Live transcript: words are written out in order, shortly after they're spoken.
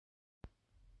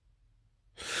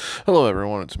Hello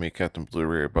everyone, it's me, Captain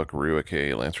Blu-ray Buckaroo,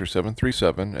 aka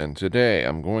Lancer737, and today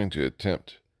I'm going to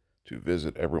attempt to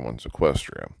visit everyone's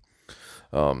Equestria.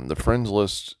 The friends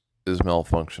list is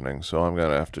malfunctioning, so I'm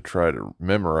going to have to try to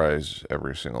memorize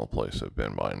every single place I've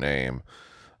been by name.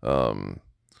 Um,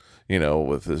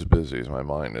 with as busy as my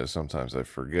mind is, sometimes I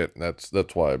forget.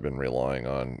 That's why I've been relying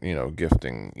on,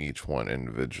 gifting each one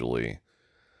individually.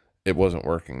 It wasn't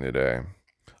working today.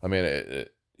 I mean,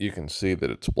 you can see that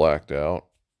it's blacked out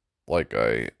like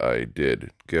I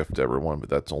did gift everyone, but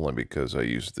that's only because I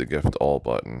used the gift all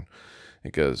button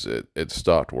because it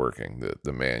stopped working.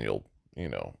 The manual,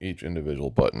 each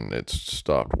individual button, it's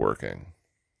stopped working.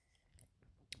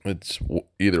 It's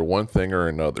either one thing or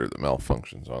another that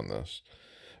malfunctions on this.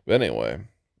 But anyway,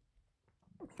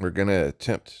 we're gonna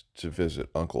attempt to visit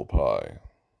Uncle Pie.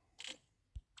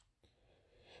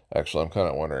 Actually, I'm kind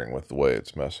of wondering with the way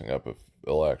it's messing up if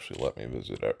it'll actually let me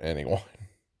visit anyone.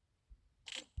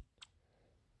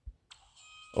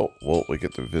 Oh, well, we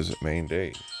get to visit Main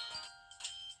Days.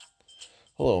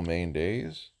 Hello, Main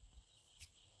Days.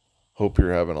 Hope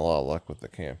you're having a lot of luck with the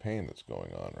campaign that's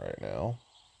going on right now.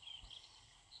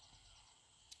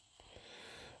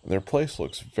 Their place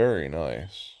looks very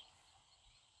nice.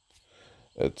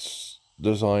 It's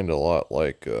designed a lot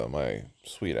like my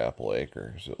Sweet Apple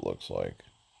Acres, it looks like.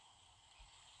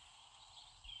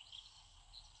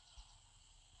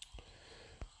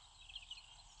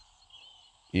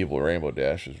 Evil Rainbow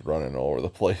Dash is running all over the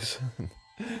place.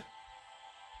 It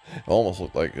almost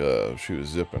looked like she was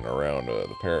zipping around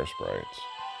the Paris Sprites.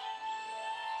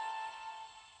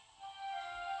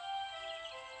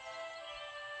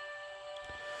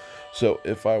 So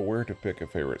if I were to pick a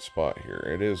favorite spot here,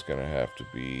 it is going to have to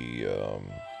be,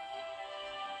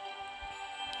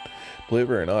 believe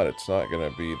it or not, it's not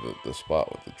going to be the spot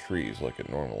with the trees like it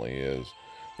normally is.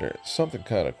 There's something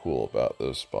kind of cool about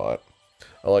this spot.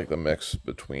 I like the mix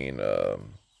between the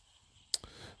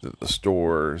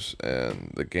stores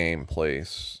and the game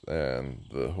place and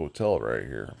the hotel right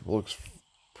here. It looks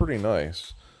pretty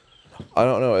nice. I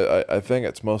don't know. I think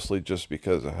it's mostly just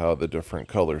because of how the different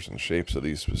colors and shapes of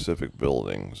these specific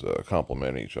buildings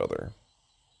complement each other.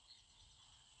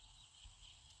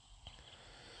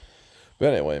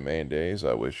 But anyway, Main Days,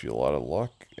 I wish you a lot of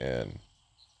luck and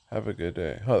have a good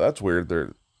day. Oh, that's weird.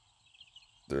 Their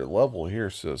level here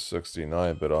says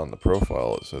 69, but on the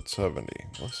profile it said 70.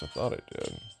 At least I thought it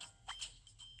did.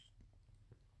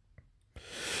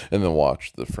 And then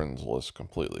watch the friends list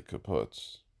completely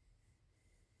kaputs.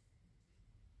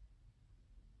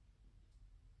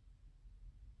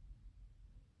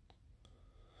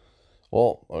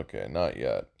 Well, okay, not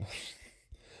yet.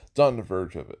 It's on the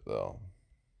verge of it, though.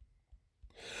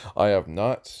 I have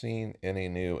not seen any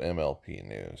new MLP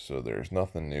news, so there's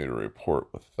nothing new to report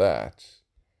with that.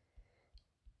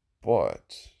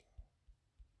 But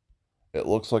it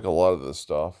looks like a lot of the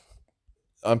stuff,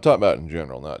 I'm talking about in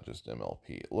general, not just MLP.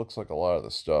 It looks like a lot of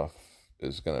the stuff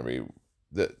is going to be,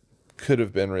 that could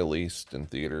have been released in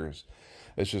theaters.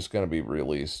 It's just going to be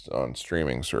released on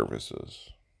streaming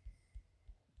services.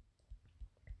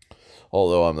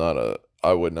 Although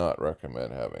I would not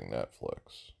recommend having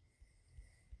Netflix.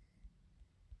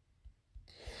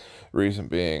 Reason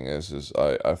being is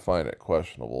I find it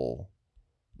questionable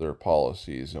their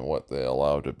policies and what they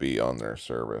allow to be on their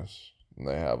service. And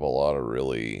they have a lot of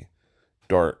really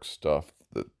dark stuff,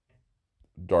 that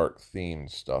dark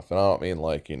themed stuff. And I don't mean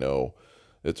like,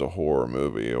 it's a horror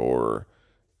movie or,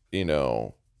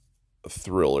 a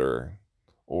thriller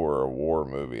or a war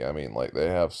movie. I mean, like, they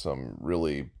have some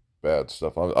really bad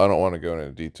stuff. I don't want to go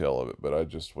into detail of it, but I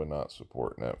just would not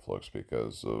support Netflix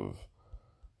because of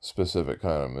specific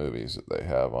kind of movies that they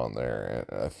have on there.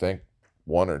 And I think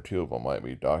one or two of them might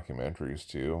be documentaries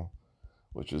too,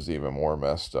 which is even more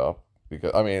messed up.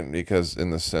 Because in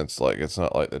the sense, like, it's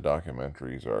not like the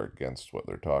documentaries are against what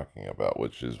they're talking about,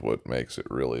 which is what makes it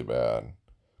really bad.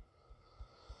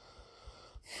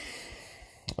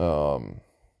 Um,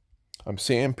 I'm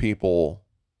seeing people,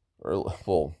 or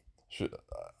well, should,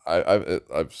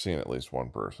 I've seen at least one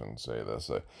person say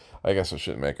this. I guess I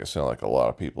shouldn't make it sound like a lot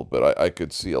of people, but I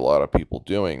could see a lot of people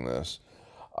doing this.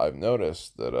 I've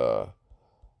noticed that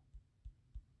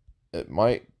it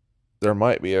might there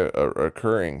might be a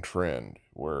recurring trend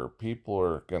where people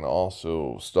are going to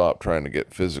also stop trying to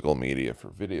get physical media for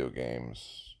video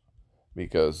games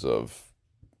because of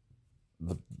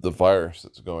the virus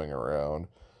that's going around,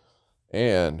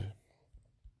 and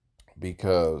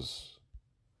because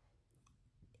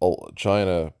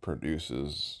China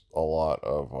produces a lot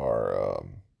of our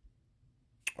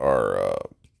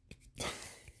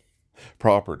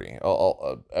property.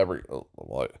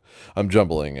 I'm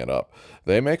jumbling it up.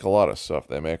 They make a lot of stuff.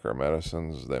 They make our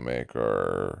medicines. They make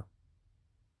our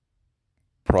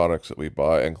products that we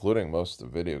buy, including most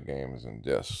of the video games and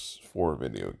discs for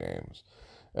video games.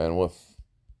 And with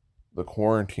the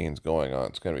quarantines going on,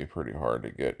 it's going to be pretty hard to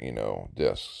get,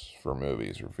 discs for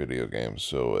movies or video games.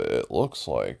 So it looks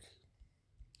like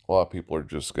a lot of people are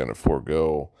just going to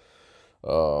forego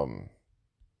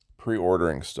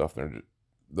pre-ordering stuff.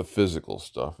 The physical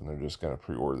stuff, and they're just going to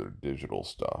pre-order their digital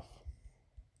stuff.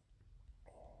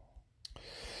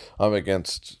 I'm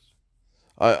against.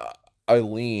 I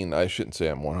shouldn't say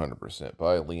I'm 100%, but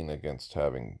I lean against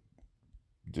having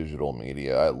digital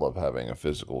media. I love having a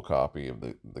physical copy of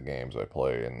the games I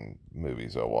play and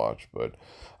movies I watch, but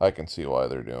I can see why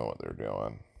they're doing what they're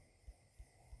doing.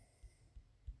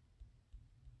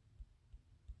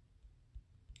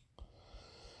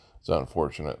 It's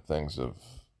unfortunate things have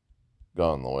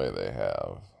gone the way they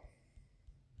have,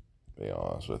 to be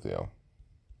honest with you.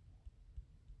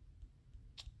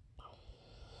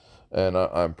 And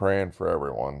I'm praying for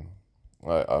everyone.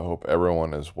 I hope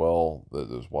everyone is well that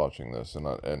is watching this,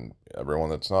 and everyone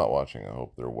that's not watching, I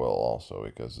hope they're well also,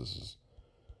 because this is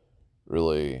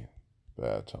really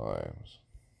bad times.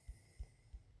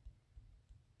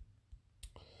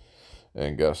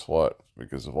 And guess what?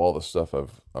 Because of all the stuff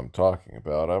I'm talking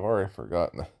about, I've already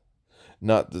forgotten.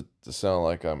 Not to sound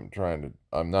like I'm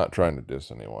not trying to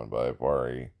diss anyone, but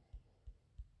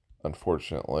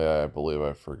unfortunately, I believe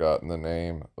I've forgotten the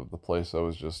name of the place I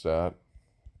was just at.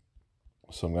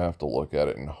 So I'm going to have to look at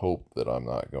it and hope that I'm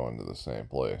not going to the same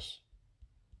place.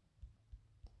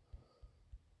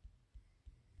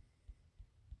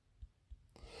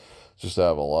 Just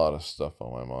have a lot of stuff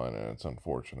on my mind, and it's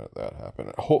unfortunate that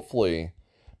happened. Hopefully,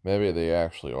 maybe they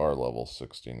actually are level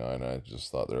 69. I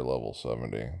just thought they're level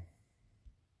 70.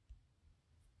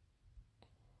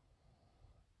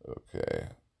 Okay.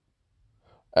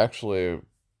 Actually,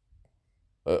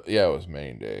 yeah, it was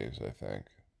main days, I think.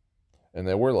 And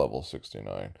they were level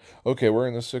 69. Okay, we're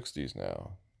in the 60s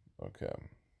now. Okay.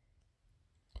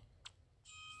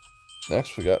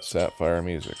 Next, we got Sapphire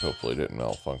Music. Hopefully it didn't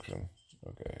malfunction.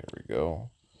 Okay, here we go.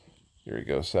 Here we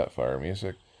go, Sapphire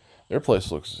Music. Their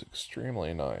place looks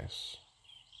extremely nice.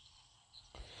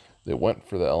 They went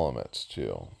for the elements,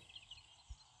 too.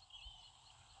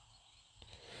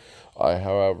 I,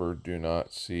 however, do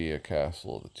not see a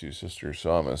Castle of the Two Sisters,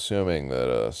 so I'm assuming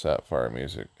that Sapphire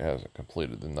Music hasn't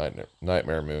completed the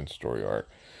Nightmare Moon story arc.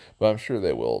 But I'm sure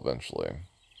they will eventually.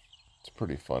 It's a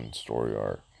pretty fun story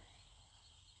arc.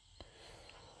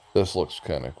 This looks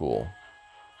kind of cool.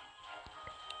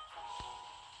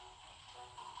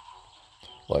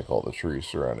 Like all the trees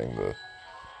surrounding the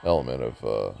element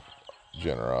of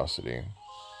generosity.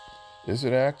 Is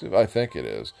it active? I think it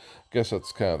is. I guess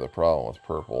that's kind of the problem with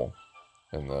purple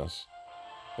in this.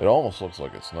 It almost looks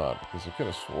like it's not, because I could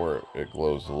have swore it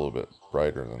glows a little bit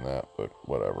brighter than that, but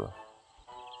whatever.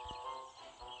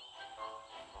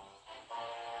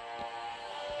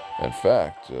 In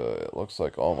fact, it looks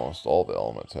like almost all the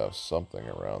elements have something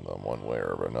around them one way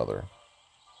or another.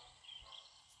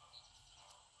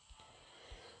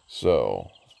 So,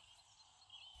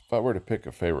 if I were to pick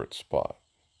a favorite spot,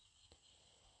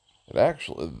 I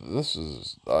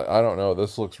don't know,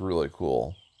 this looks really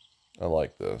cool. I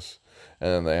like this. And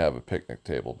then they have a picnic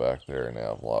table back there, and they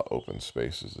have a lot of open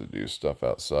spaces to do stuff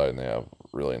outside, and they have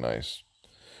really nice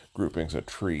groupings of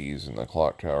trees and the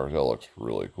clock towers. That looks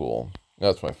really cool.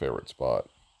 That's my favorite spot.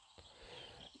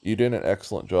 You did an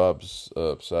excellent job,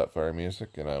 Sapphire Music,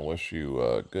 and I wish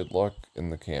you good luck in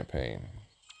the campaign.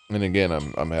 And again,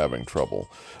 I'm having trouble.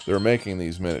 They're making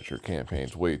these miniature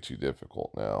campaigns way too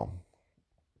difficult now.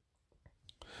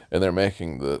 And they're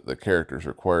making the characters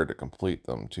required to complete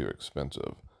them too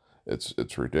expensive.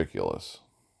 It's ridiculous.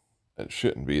 It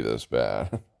shouldn't be this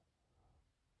bad.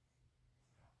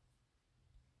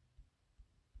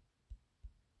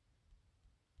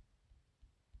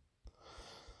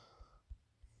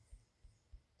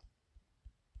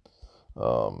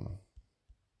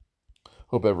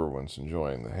 Hope everyone's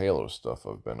enjoying the Halo stuff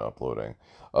I've been uploading.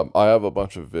 I have a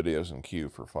bunch of videos in queue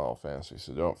for Final Fantasy,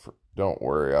 so don't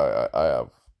worry. I have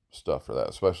stuff for that,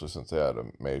 especially since they had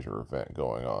a major event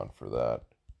going on for that.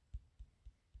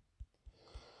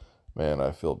 Man,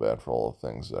 I feel bad for all the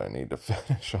things that I need to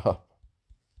finish up.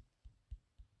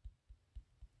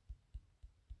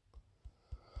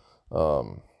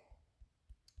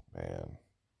 Man,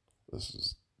 this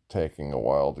is taking a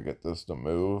while to get this to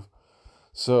move.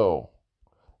 So,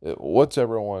 what's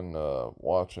everyone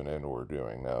watching and or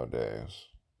doing nowadays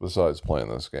besides playing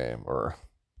this game or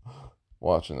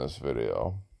watching this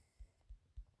video?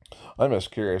 I'm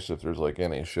just curious if there's like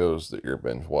any shows that you're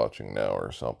binge watching now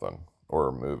or something,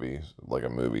 or movies, like a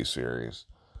movie series.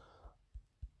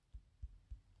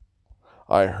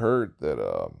 I heard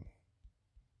that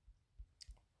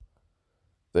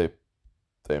they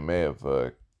they may have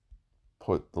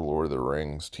put the Lord of the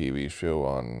Rings TV show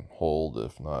on hold,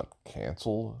 if not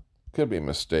canceled. Could be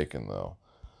mistaken though.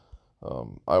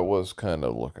 I was kind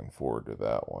of looking forward to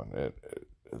that one.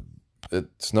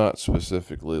 It's not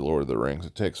specifically Lord of the Rings.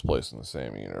 It takes place in the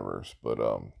same universe, but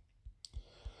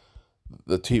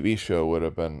the TV show would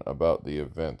have been about the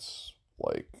events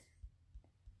like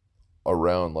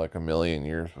around like a million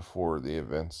years before the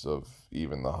events of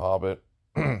even The Hobbit.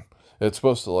 It's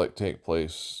supposed to like take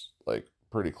place like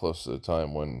pretty close to the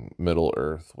time when Middle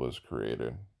Earth was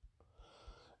created,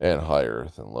 and High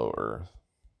Earth and Low Earth.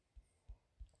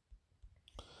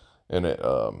 And it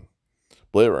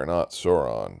believe it or not,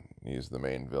 Sauron, he's the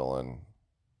main villain.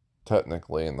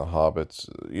 Technically in the Hobbits,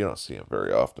 you don't see him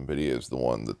very often, but he is the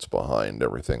one that's behind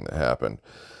everything that happened.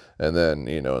 And then,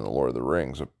 in the Lord of the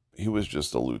Rings, he was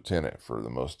just a lieutenant for the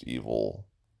most evil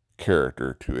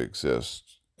character to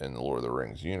exist in the Lord of the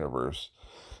Rings universe.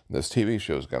 This TV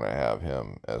show is going to have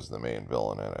him as the main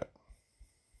villain in it.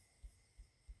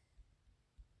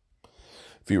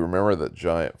 If you remember the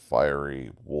giant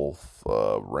fiery wolf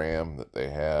ram that they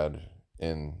had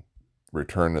in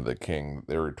Return of the King,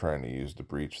 they were trying to use to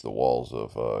breach the walls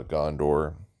of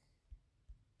Gondor.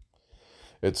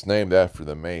 It's named after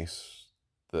the mace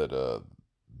that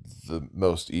the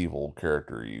most evil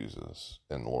character uses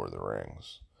in Lord of the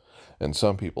Rings. And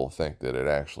some people think that it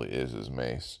actually is his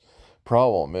mace.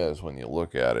 Problem is, when you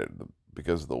look at it,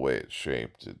 because of the way it's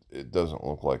shaped, it doesn't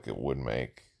look like it would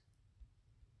make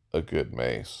a good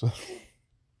mace.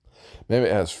 Maybe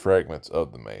it has fragments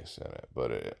of the mace in it,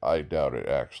 but I doubt it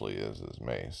actually is his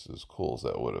mace, as cool as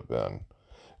that would have been.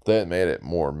 If they had made it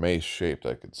more mace shaped,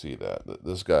 I could see that.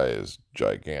 This guy is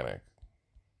gigantic.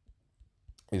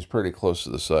 He's pretty close to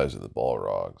the size of the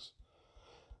Balrogs.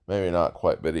 Maybe not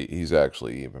quite, but he's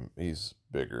actually he's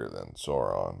bigger than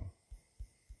Sauron.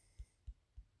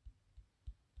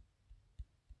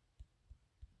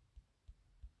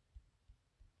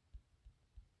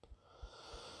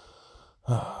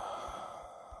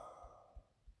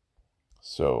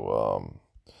 So,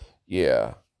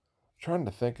 yeah, trying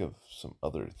to think of some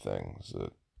other things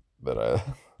that I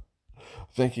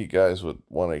think you guys would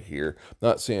want to hear.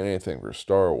 Not seeing anything for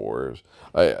Star Wars.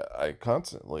 I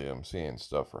constantly am seeing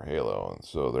stuff for Halo, and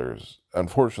so there's,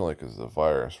 unfortunately, because of the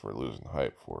virus, we're losing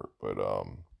hype for it. But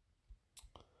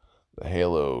the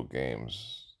Halo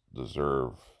games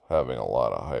deserve having a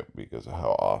lot of hype because of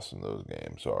how awesome those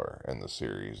games are and the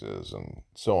series is, and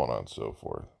so on and so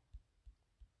forth.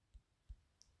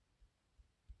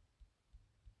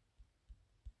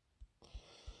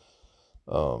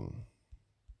 Um,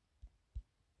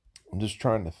 I'm just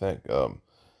trying to think.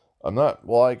 I'm not,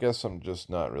 well, I guess I'm just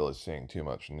not really seeing too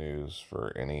much news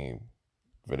for any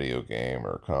video game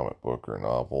or comic book or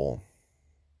novel.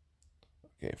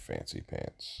 Okay, Fancy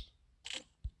Pants.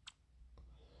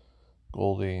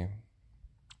 Goldie.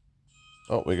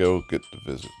 Oh, we go get to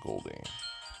visit Goldie.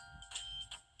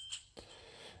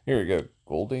 Here you go,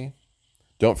 Goldie.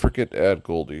 Don't forget to add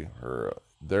Goldie.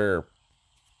 Their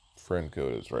friend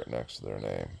code is right next to their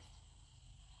name.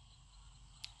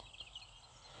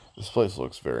 This place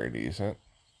looks very decent.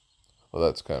 Well,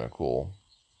 that's kind of cool.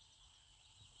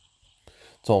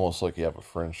 It's almost like you have a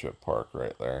friendship park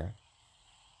right there.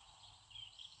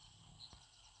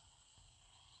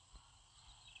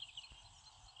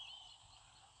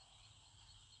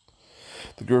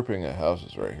 The grouping of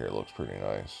houses right here looks pretty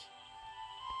nice.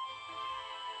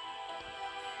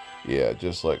 Yeah,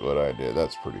 just like what I did.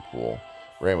 That's pretty cool.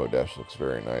 Rainbow Dash looks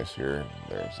very nice here.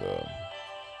 There's a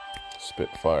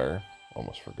Spitfire.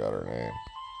 Almost forgot her name.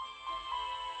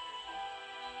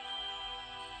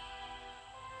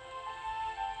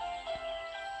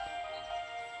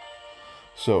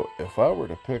 So, if I were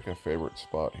to pick a favorite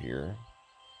spot here,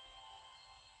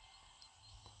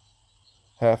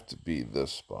 have to be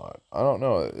this spot. I don't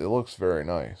know. It looks very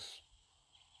nice.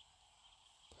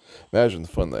 Imagine the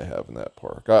fun they have in that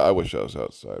park. I wish I was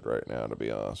outside right now, to be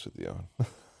honest with you.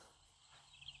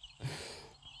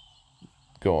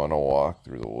 Go on a walk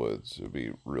through the woods. It would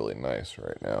be really nice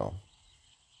right now.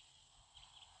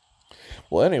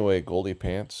 Well, anyway, Goldie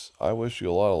Pants, I wish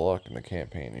you a lot of luck in the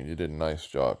campaign. You did a nice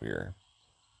job here.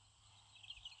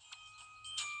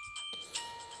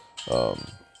 Um,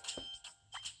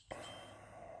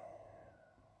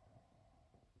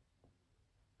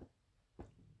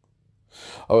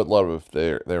 I would love if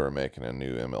they were making a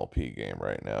new MLP game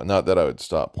right now. Not that I would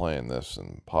stop playing this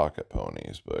in Pocket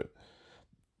Ponies, but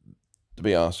To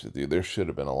be honest with you, there should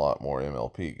have been a lot more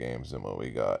MLP games than what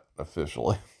we got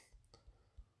officially.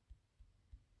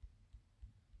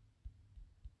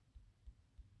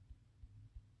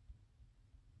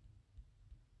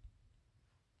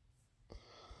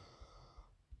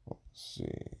 Let's see.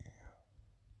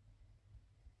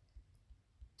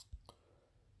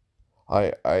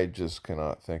 I just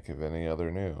cannot think of any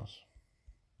other news.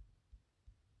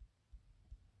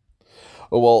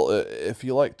 Oh, well, if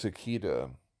you like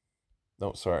Takeda,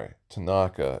 no, sorry,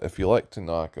 Tanaka, if you like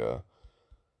Tanaka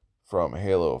from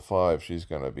Halo 5, she's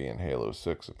going to be in Halo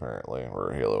 6, apparently,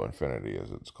 or Halo Infinity, as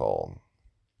it's called.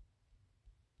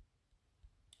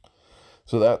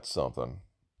 So that's something.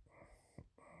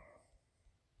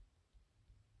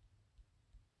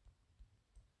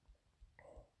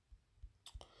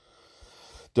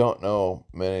 Don't know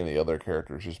many of the other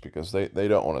characters just because they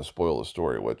don't want to spoil the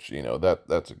story, which,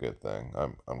 that's a good thing.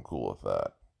 I'm cool with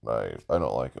that. I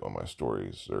don't like it when my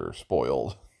stories are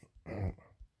spoiled. In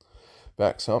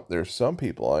fact, there's some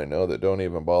people I know that don't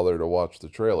even bother to watch the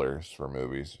trailers for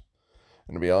movies.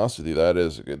 And to be honest with you, that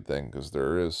is a good thing because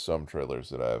there is some trailers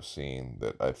that I've seen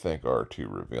that I think are too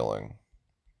revealing.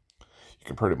 You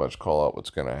can pretty much call out what's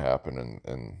going to happen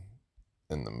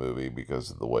in the movie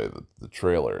because of the way that the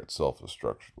trailer itself is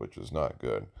structured, which is not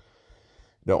good.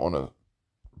 You don't want to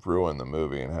ruin the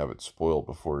movie and have it spoiled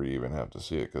before you even have to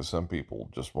see it, because some people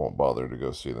just won't bother to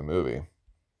go see the movie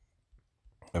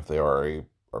if they already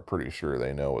are pretty sure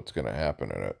they know what's going to happen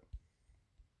in it.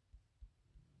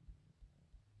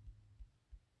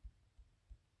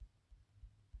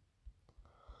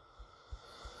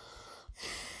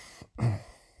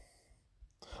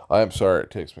 I am sorry it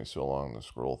takes me so long to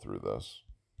scroll through this.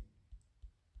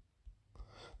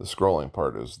 The scrolling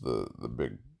part is the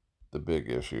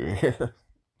big issue here.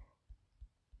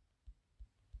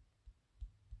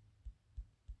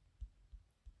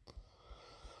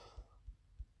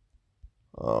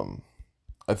 um,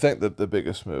 I think that the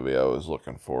biggest movie I was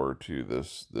looking forward to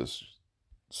this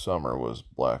summer was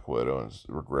Black Widow, and it's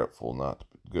regretful not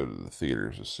to go to the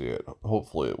theaters to see it.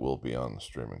 Hopefully, it will be on the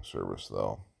streaming service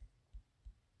though.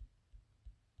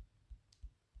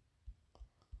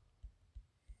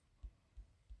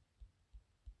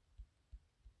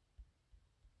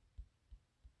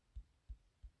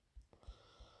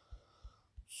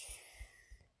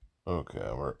 Okay,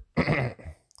 we're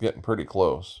getting pretty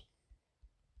close.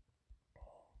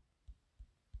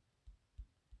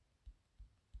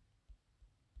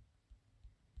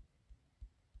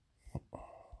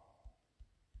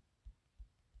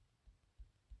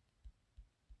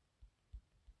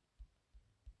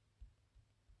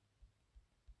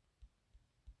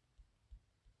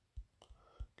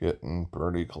 Getting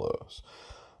pretty close.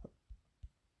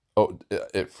 Oh,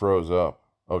 it froze up.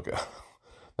 Okay.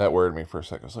 That worried me for a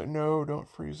second. I was like, no, don't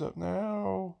freeze up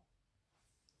now.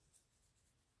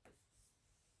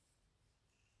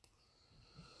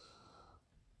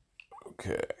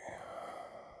 Okay.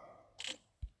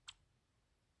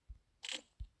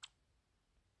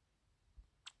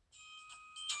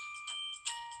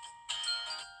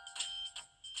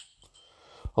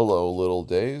 Hello, little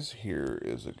days. Here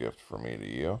is a gift from me to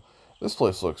you. This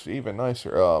place looks even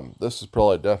nicer. This is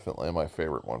probably definitely my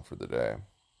favorite one for the day.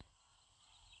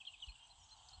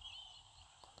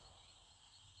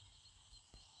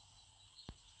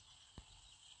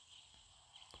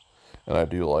 And I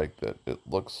do like that it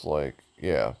looks like,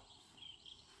 yeah,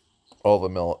 all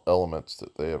the elements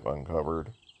that they have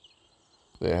uncovered,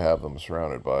 they have them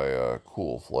surrounded by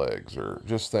cool flags or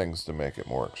just things to make it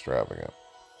more extravagant.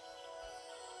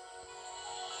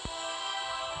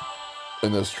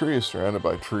 And this tree is surrounded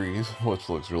by trees, which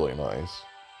looks really nice.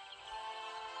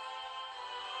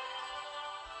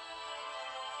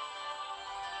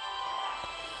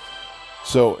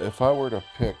 So if I were to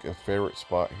pick a favorite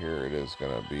spot here, it is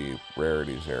going to be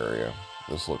Rarity's area.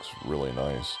 This looks really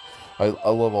nice. I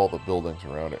love all the buildings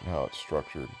around it and how it's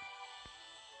structured.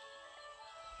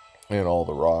 And all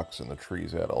the rocks and the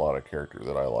trees add a lot of character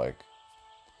that I like.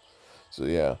 So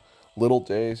yeah, Little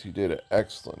Days, you did an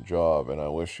excellent job, and I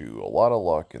wish you a lot of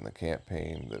luck in the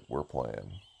campaign that we're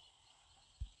playing.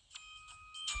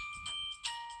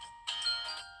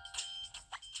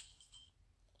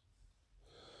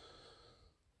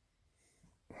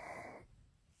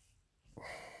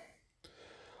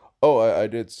 Oh, I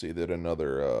did see that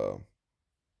another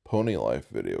Pony Life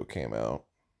video came out.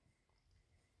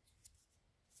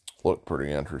 Looked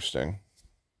pretty interesting.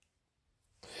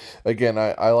 Again,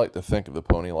 I like to think of the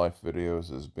Pony Life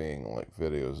videos as being like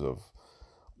videos of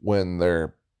when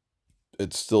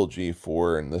it's still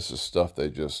G4, and this is stuff they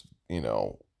just,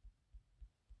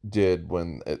 did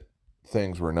when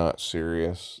things were not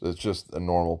serious. It's just a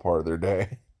normal part of their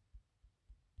day.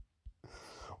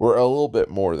 Or a little bit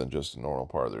more than just a normal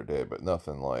part of their day, but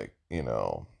nothing like,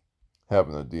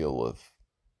 having to deal with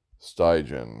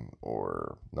Stygian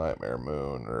or Nightmare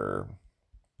Moon or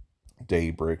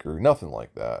Daybreaker, nothing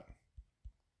like that.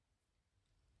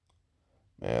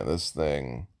 Man, this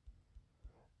thing,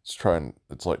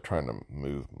 it's like trying to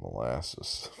move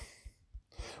molasses,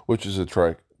 which is a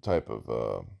type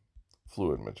of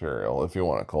fluid material, if you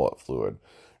want to call it fluid.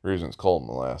 The reason it's called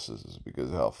molasses is because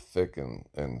of how thick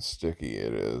and sticky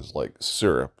it is, like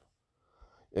syrup.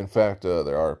 In fact,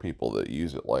 there are people that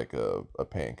use it like a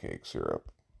pancake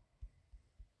syrup.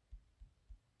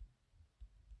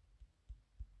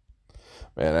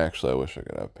 Man, actually, I wish I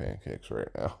could have pancakes right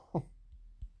now. In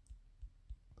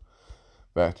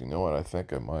fact, you know what? I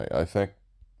think I might.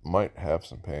 Might have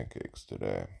some pancakes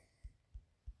today.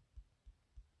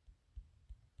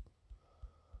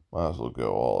 Might as well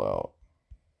go all out.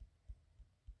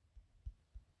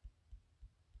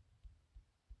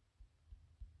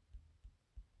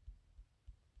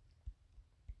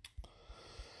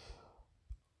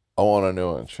 I want to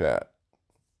know in chat,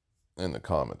 in the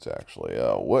comments, actually,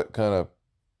 what kind of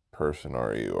person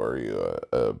are you? Are you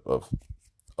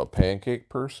a pancake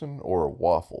person or a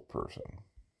waffle person?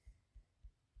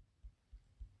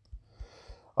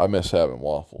 I miss having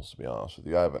waffles, to be honest with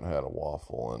you. I haven't had a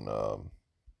waffle in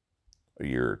a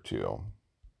year or two.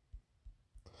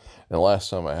 And the last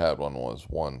time I had one was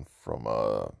one from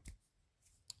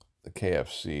the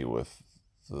KFC with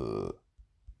the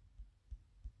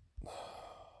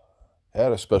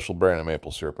had a special brand of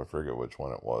maple syrup. I forget which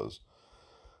one it was,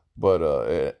 but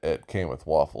it came with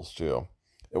waffles too.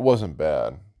 It wasn't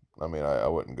bad. I mean, I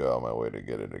wouldn't go on my way to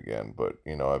get it again, but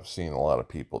I've seen a lot of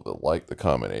people that like the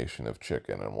combination of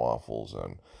chicken and waffles,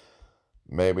 and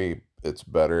maybe it's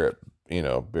better at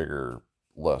bigger,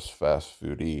 less fast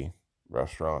foody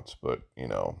restaurants, but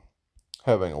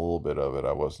having a little bit of it,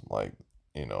 I wasn't like,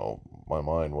 my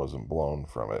mind wasn't blown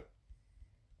from it.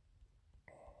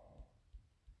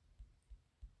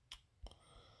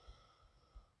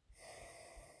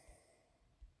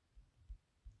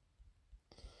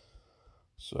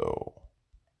 So,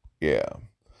 yeah.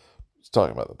 It's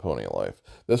talking about the Pony of Life.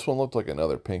 This one looked like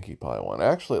another Pinkie Pie one.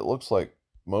 Actually, it looks like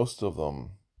most of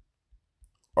them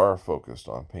are focused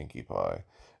on Pinkie Pie.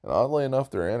 And oddly enough,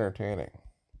 they're entertaining.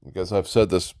 Because I've said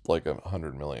this like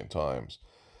 100 million times.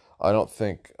 I don't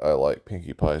think I like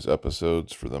Pinkie Pie's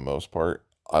episodes for the most part.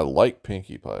 I like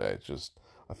Pinkie Pie.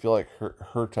 I feel like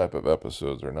her type of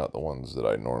episodes are not the ones that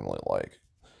I normally like.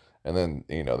 And then,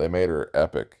 they made her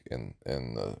epic in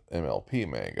the MLP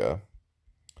manga.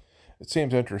 It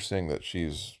seems interesting that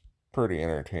she's pretty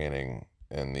entertaining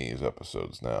in these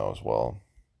episodes now as well.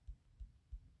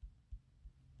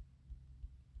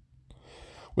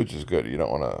 Which is good. You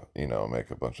don't want to, make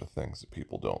a bunch of things that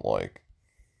people don't like.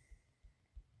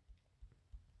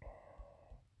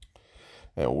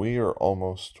 And we are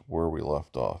almost where we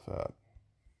left off at.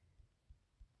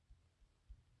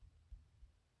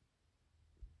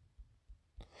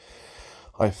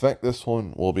 I think this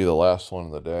one will be the last one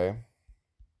of the day.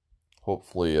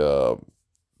 Hopefully, the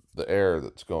air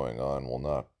that's going on will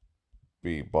not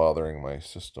be bothering my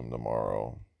system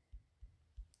tomorrow.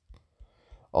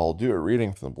 I'll do a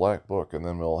reading from the Black Book, and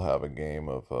then we'll have a game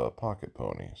of pocket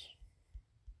ponies.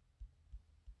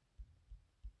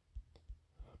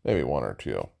 Maybe one or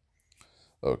two.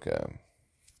 Okay.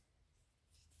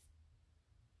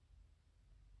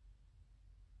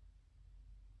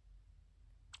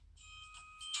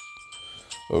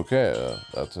 Okay,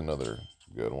 that's another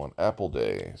good one. Apple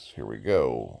Days. Here we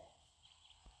go.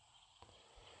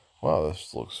 Wow,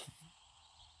 this looks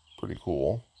pretty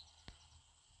cool.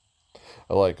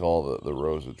 I like all the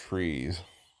rows of trees.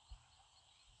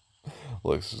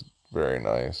 Looks very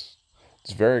nice.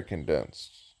 It's very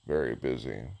condensed, very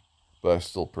busy,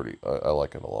 but I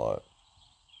like it a lot.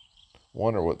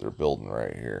 Wonder what they're building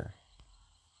right here.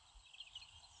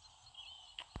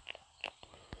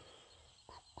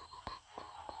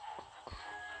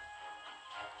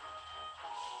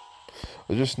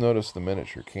 I just noticed the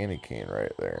miniature candy cane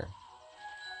right there.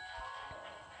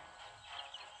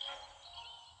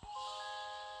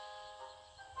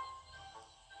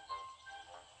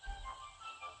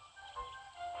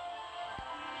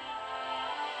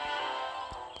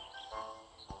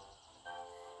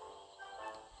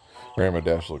 Grandma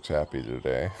Dash looks happy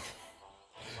today.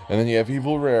 And then you have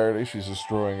Evil Rarity. She's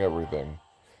destroying everything.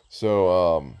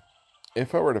 So,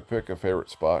 if I were to pick a favorite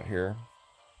spot here,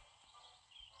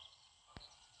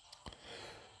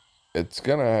 it's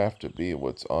gonna have to be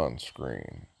what's on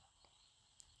screen.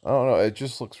 I don't know. It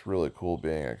just looks really cool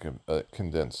being a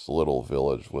condensed little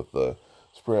village with the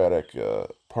sporadic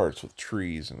parts with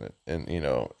trees in it, and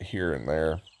here and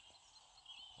there.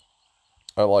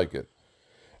 I like it.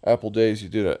 Apple Days, you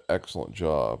did an excellent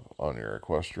job on your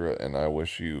Equestria, and I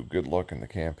wish you good luck in the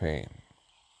campaign.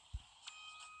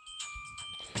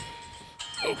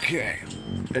 Okay,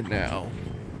 and now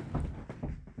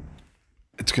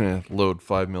it's gonna load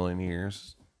 5 million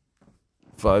years.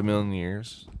 5 million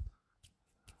years.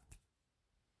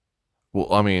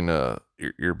 Well, I mean,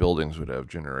 your buildings would have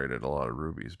generated a lot of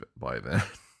rubies by then.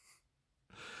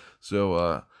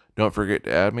 So, don't forget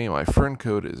to add me. My friend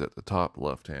code is at the top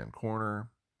left-hand corner.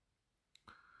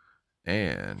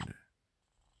 And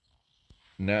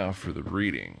now for the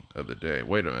reading of the day.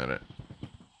 Wait a minute.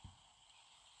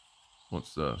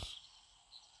 What's this?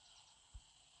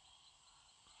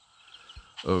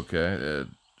 Okay,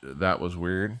 that was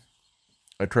weird.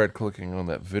 I tried clicking on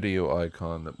that video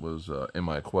icon that was in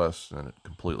my quest, and it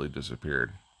completely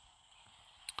disappeared.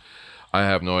 I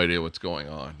have no idea what's going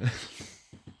on.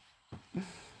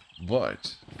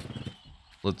 But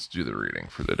let's do the reading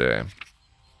for the day.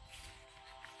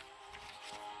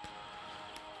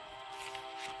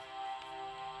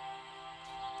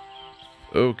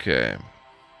 Okay.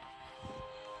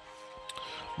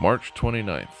 March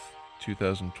 29th,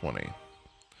 2020.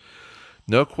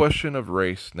 No question of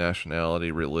race, nationality,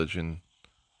 religion,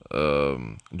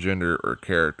 gender, or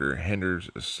character hinders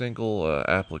a single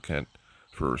applicant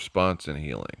for response and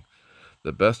healing.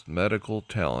 The best medical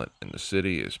talent in the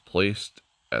city is placed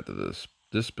at the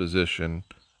disposition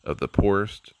of the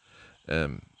poorest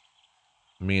and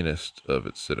meanest of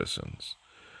its citizens.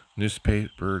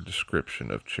 Newspaper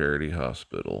description of Charity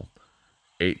Hospital,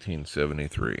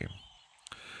 1873.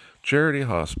 Charity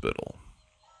Hospital.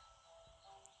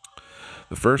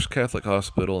 The first Catholic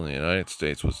hospital in the United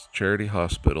States was Charity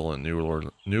Hospital in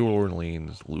New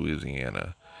Orleans,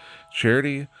 Louisiana.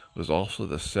 Charity was also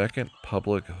the second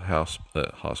public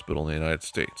hospital in the United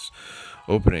States,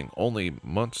 opening only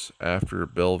months after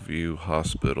Bellevue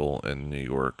Hospital in New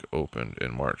York opened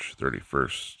in March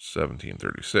 31st,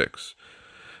 1736.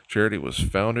 Charity was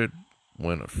founded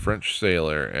when a French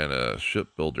sailor and a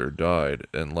shipbuilder died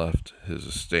and left his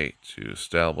estate to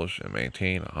establish and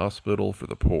maintain a hospital for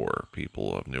the poor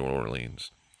people of New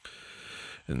Orleans.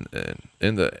 In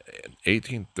the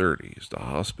 1830s, the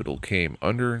hospital came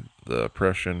under the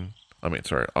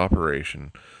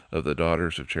operation of the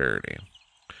Daughters of Charity.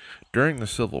 During the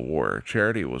Civil War,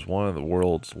 Charity was one of the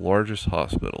world's largest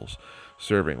hospitals,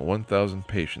 serving 1,000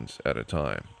 patients at a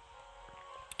time.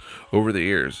 Over the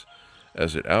years,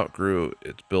 as it outgrew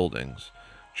its buildings,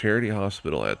 Charity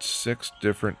Hospital had 6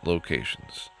 different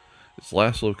locations. Its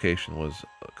last location was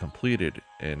completed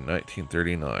in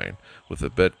 1939 with a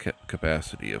bed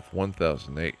capacity of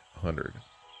 1,800,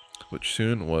 which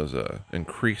soon was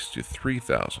increased to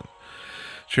 3,000.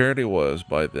 Charity was,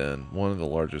 by then, one of the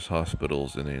largest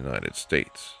hospitals in the United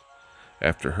States.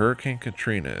 After Hurricane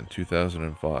Katrina in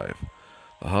 2005,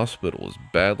 the hospital was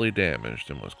badly damaged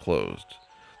and was closed.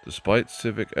 Despite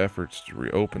civic efforts to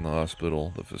reopen the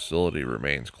hospital, the facility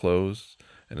remains closed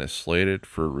and is slated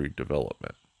for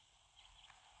redevelopment.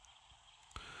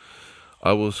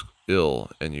 I was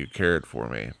ill and you cared for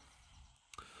me.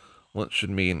 Lent should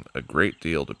mean a great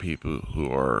deal to people who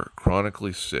are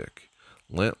chronically sick.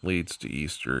 Lent leads to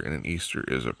Easter, and Easter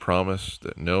is a promise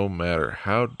that no matter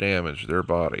how damaged their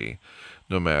body,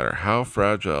 no matter how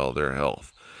fragile their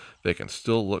health, they can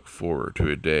still look forward to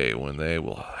a day when they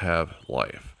will have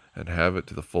life, and have it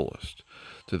to the fullest.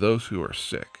 To those who are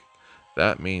sick,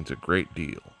 that means a great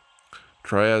deal.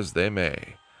 Try as they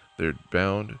may, they're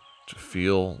bound to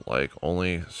feel like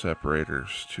only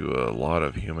spectators to a lot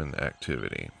of human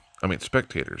activity.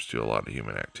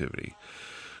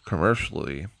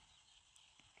 Commercially,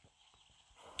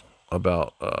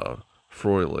 about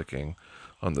frolicking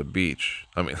on the beach,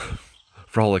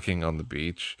 frolicking on the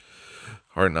beach,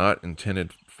 are not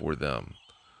intended for them.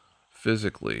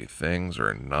 Physically, things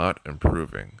are not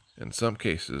improving. In some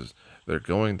cases, they're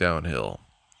going downhill.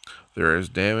 There is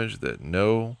damage that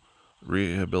no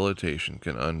rehabilitation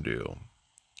can undo.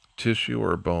 Tissue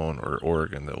or bone or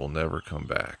organ that will never come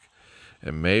back.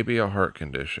 It may be a heart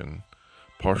condition,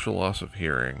 partial loss of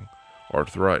hearing,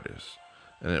 arthritis,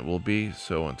 and it will be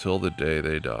so until the day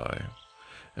they die.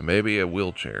 It may be a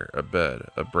wheelchair, a bed,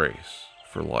 a brace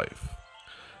for life.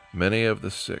 Many of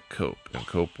the sick cope and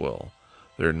cope well.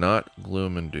 They're not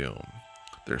gloom and doom.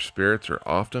 Their spirits are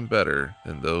often better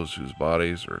than those whose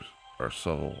bodies are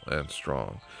supple and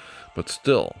strong. But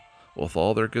still, with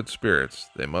all their good spirits,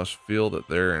 they must feel that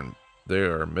they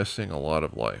are missing a lot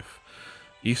of life.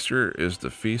 Easter is the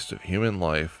feast of human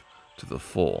life to the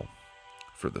full.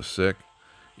 For the sick,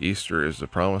 Easter is the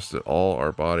promise that all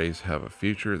our bodies have a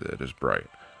future that is bright.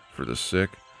 For the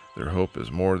sick, their hope is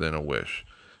more than a wish.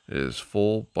 It is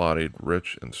full-bodied,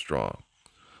 rich, and strong.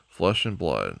 Flesh and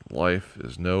blood, life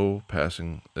is not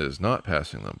passing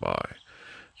them by.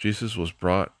 Jesus has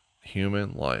brought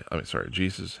human life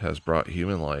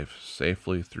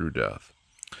safely through death,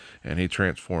 and he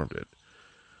transformed it.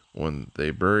 When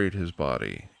they buried his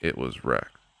body, it was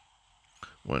wrecked.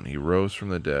 When he rose from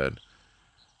the dead,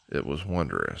 it was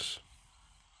wondrous.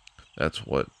 That's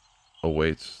what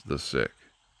awaits the sick.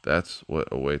 That's what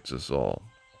awaits us all.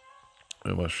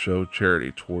 We must show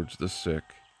charity towards the sick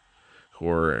who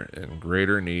are in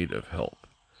greater need of help.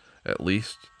 At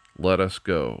least let us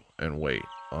go and wait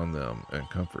on them and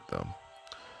comfort them.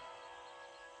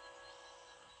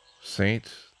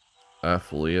 Saint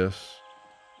Aphilius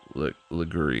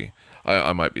Liguri.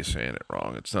 I might be saying it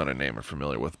wrong. It's not a name I'm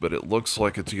familiar with, but it looks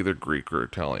like it's either Greek or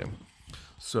Italian.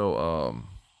 So,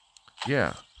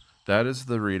 yeah, that is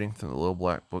the reading from the Little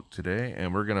Black Book today,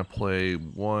 and we're going to play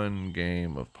one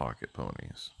game of Pocket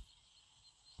Ponies.